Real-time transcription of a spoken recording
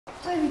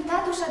Tu ai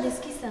uitat ușa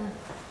deschisă.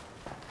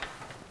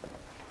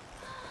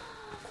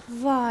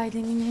 Vai de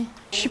mine.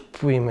 Și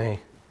pui mei.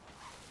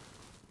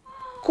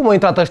 Cum au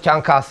intrat ăștia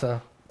în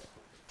casă?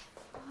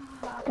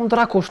 Cum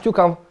dracu știu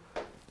că am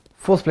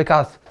fost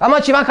plecați? Am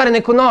cineva care ne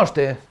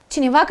cunoaște.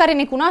 Cineva care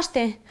ne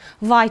cunoaște?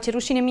 Vai, ce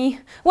rușine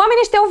mie.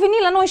 Oamenii ăștia au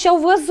venit la noi și au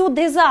văzut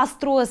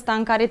dezastrul ăsta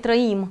în care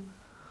trăim.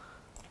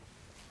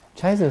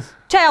 Ce ai zis?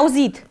 Ce ai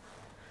auzit?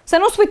 Să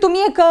nu spui tu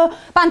mie că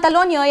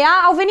pantalonii ăia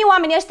au venit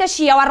oamenii ăștia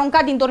și i-au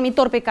aruncat din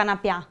dormitor pe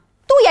canapea.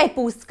 Tu i-ai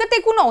pus, că te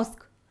cunosc.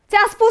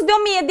 Ți-am spus de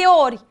 1000 de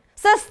ori.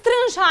 Să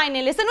strângi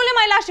hainele, să nu le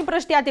mai lași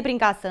împrăștiate prin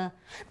casă.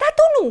 Dar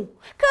tu nu,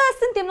 că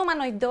suntem numai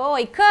noi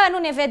doi, că nu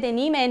ne vede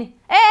nimeni.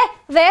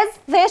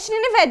 Vezi cine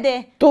ne vede.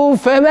 Tu,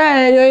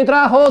 femeie, eu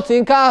intrat hoții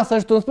în casă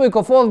și tu îmi spui că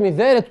a fost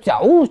mizerie, tu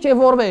ți-auzi ce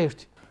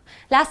vorbești?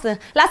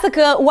 Lasă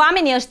că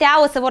oamenii ăștia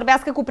o să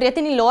vorbească cu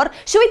prietenii lor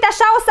și uite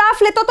așa o să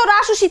afle tot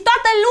orașul și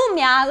toată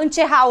lumea în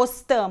ce haos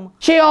stăm.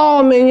 Ce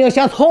oameni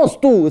ăștia-s hoți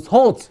tu,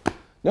 hoți?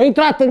 Eu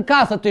intrat în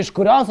casă, tu ești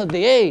curioasă de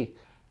ei?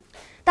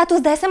 Dar tu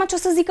îți dai seama ce o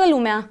să zică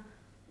lumea?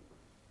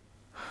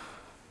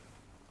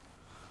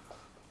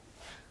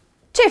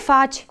 Ce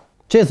faci?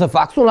 Ce să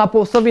fac? Sun la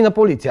să vină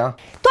poliția.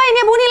 Tu ai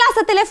nebunit,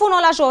 lasă telefonul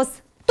ăla jos.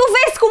 Tu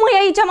vezi cum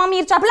e aici, mă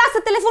Mircea, lasă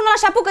telefonul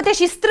ăla și apucă-te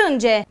și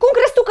strânge. Cum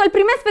crezi tu că îl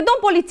primesc pe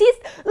domn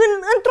polițist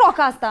în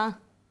troca asta?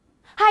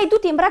 Hai,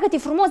 du-te, îmbracă-te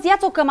frumos,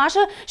 ia-ți o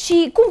cămașă și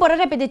cumpără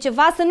repede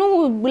ceva, să nu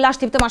îl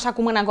așteptăm așa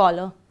cu mâna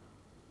goală.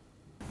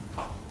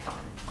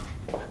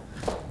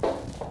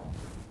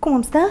 Cum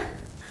îmi stă?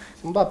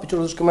 Îmi bat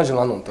piciorul, zici că mergem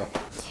la nuntă.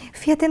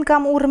 Fii atent că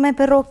am urme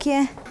pe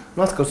rochie.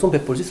 Las că îl sun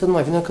pe poliție să nu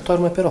mai vină că tu ai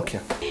urme pe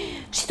rochie.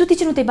 Și tu de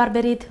ce nu te-ai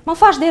barberit? Mă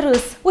faci de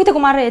râs. Uite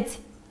cum arăți.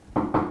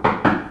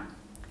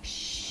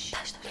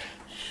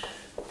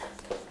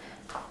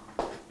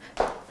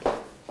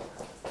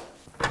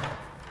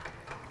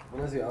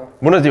 Bună ziua.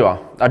 Bună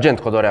ziua, agent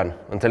Codorean.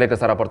 Înțeleg că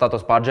s-a raportat o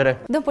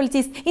spargere? Domn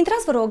polițist,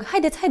 intrați vă rog.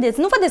 Haideți,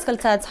 nu vă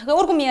descălțați, că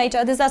oricum e aici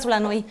dezastru la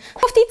noi.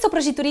 Poftiți o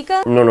prăjiturică?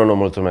 Nu,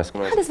 mulțumesc.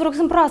 Haideți vă rog,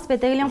 sunt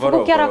proaspete, le-am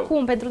făcut chiar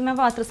acum pentru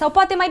dumneavoastră. Sau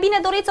poate mai bine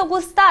doriți o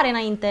gustare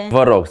înainte.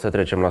 Vă rog să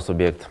trecem la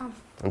subiect.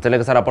 Înțeleg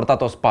că s-a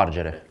raportat o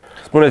spargere.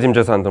 Spuneți-mi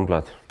ce s-a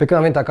întâmplat. Pe când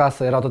am venit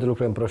acasă, erau toate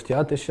lucrurile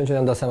împrăștiate și atunci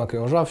ne-am dat seama că e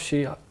un jaf și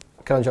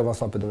chiar atunci v-am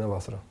sunat pe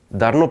dumneavoastră.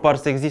 Dar nu par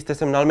să existe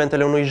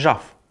semnalmentele unui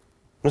jaf.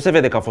 Nu se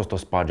vede că a fost o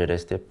spargere,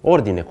 este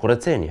ordine,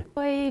 curățenie.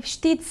 Păi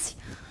știți,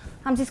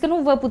 am zis că nu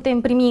vă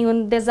putem primi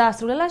în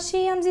dezastrul ăla și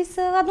am zis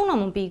să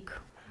adunăm un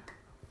pic.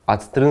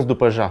 Ați strâns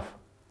după jaf.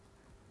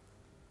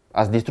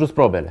 Ați distrus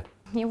probele.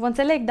 Eu vă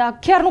înțeleg, dar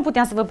chiar nu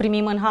puteam să vă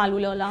primim în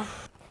halul ăla.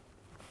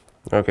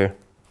 Ok.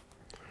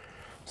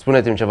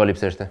 Spuneți-mi ce vă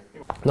lipsește.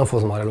 Nu a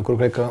fost mare lucru,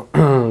 cred că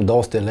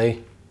 200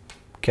 lei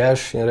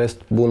cash și în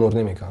rest bunuri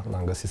nimica.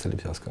 N-am găsit să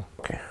lipsească.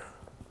 Ok.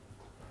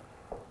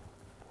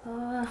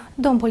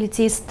 Domn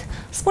polițist,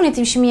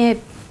 spuneți-mi și mie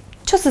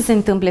ce o să se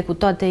întâmple cu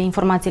toate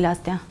informațiile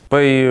astea?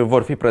 Păi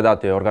vor fi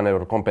predate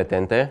organelor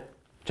competente,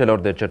 celor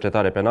de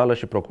cercetare penală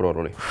și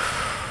procurorului.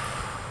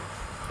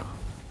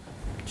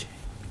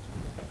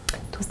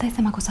 Tu îți dai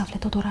seama că o să afle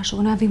tot orașul,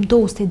 că noi avem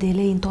 200 de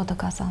lei în toată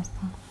casa asta.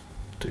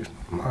 Tu ești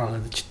mală,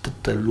 deci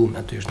toată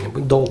lumea, tu ești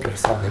nebun. 2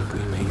 persoane în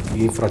puii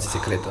mei, e informație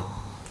secretă.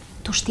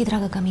 Tu știi,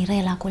 dragă, că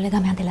Mirela, colega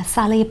mea de la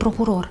sală, e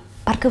procuror.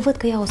 Parcă văd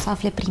că ea o să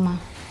afle prima.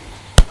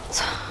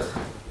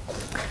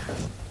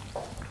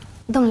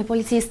 Domnule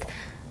polițist,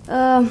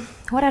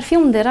 oare ar fi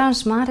un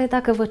deranj mare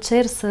dacă vă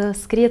cer să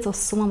scrieți o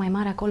sumă mai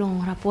mare acolo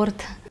în raport?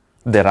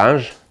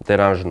 Deranj?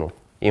 Deranj nu.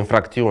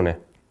 Infracțiune.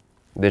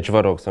 Deci vă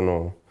rog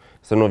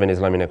să nu veniți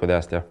la mine cu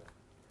de-astea.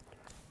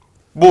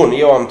 Bun,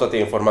 eu am toate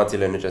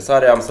informațiile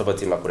necesare, am să vă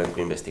țin la curent cu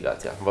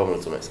investigația. Vă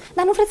mulțumesc.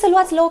 Dar nu vreți să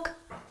luați loc?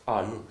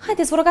 Nu.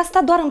 Haideți, vă rog, ați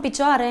stat doar în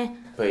picioare.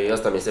 Păi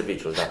ăsta mi-e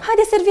serviciul, da.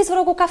 Haideți, serviți, vă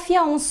rog, o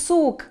cafea, un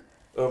suc.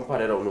 Îmi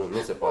pare rău,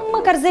 nu se poate.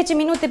 Măcar 10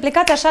 minute,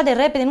 plecați așa de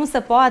repede, nu se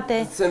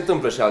poate. Se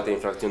întâmplă și alte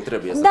infracțiuni,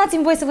 trebuie să...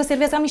 Dați-mi voie să vă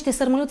servesc, am niște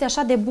sărmânuțe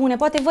așa de bune,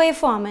 poate vă e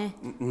foame.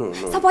 Nu.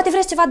 Sau poate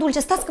vreți ceva dulce,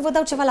 stați că vă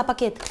dau ceva la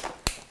pachet.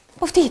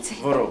 Poftiți!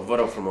 Vă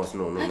rog frumos,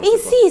 nu.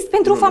 Insist,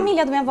 pentru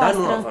familia dumneavoastră.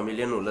 Dar nu am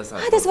familie, nu,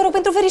 lăsați. Haideți, vă rog,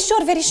 pentru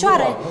verișori,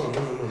 verișoare.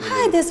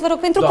 Haideți, vă rog,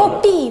 pentru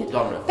copii,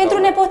 pentru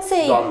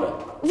nepoței.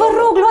 Vă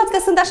rog, luați că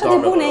sunt așa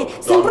de bune,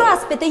 sunt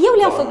proaspete, eu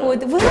le-am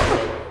făcut. Vă rog.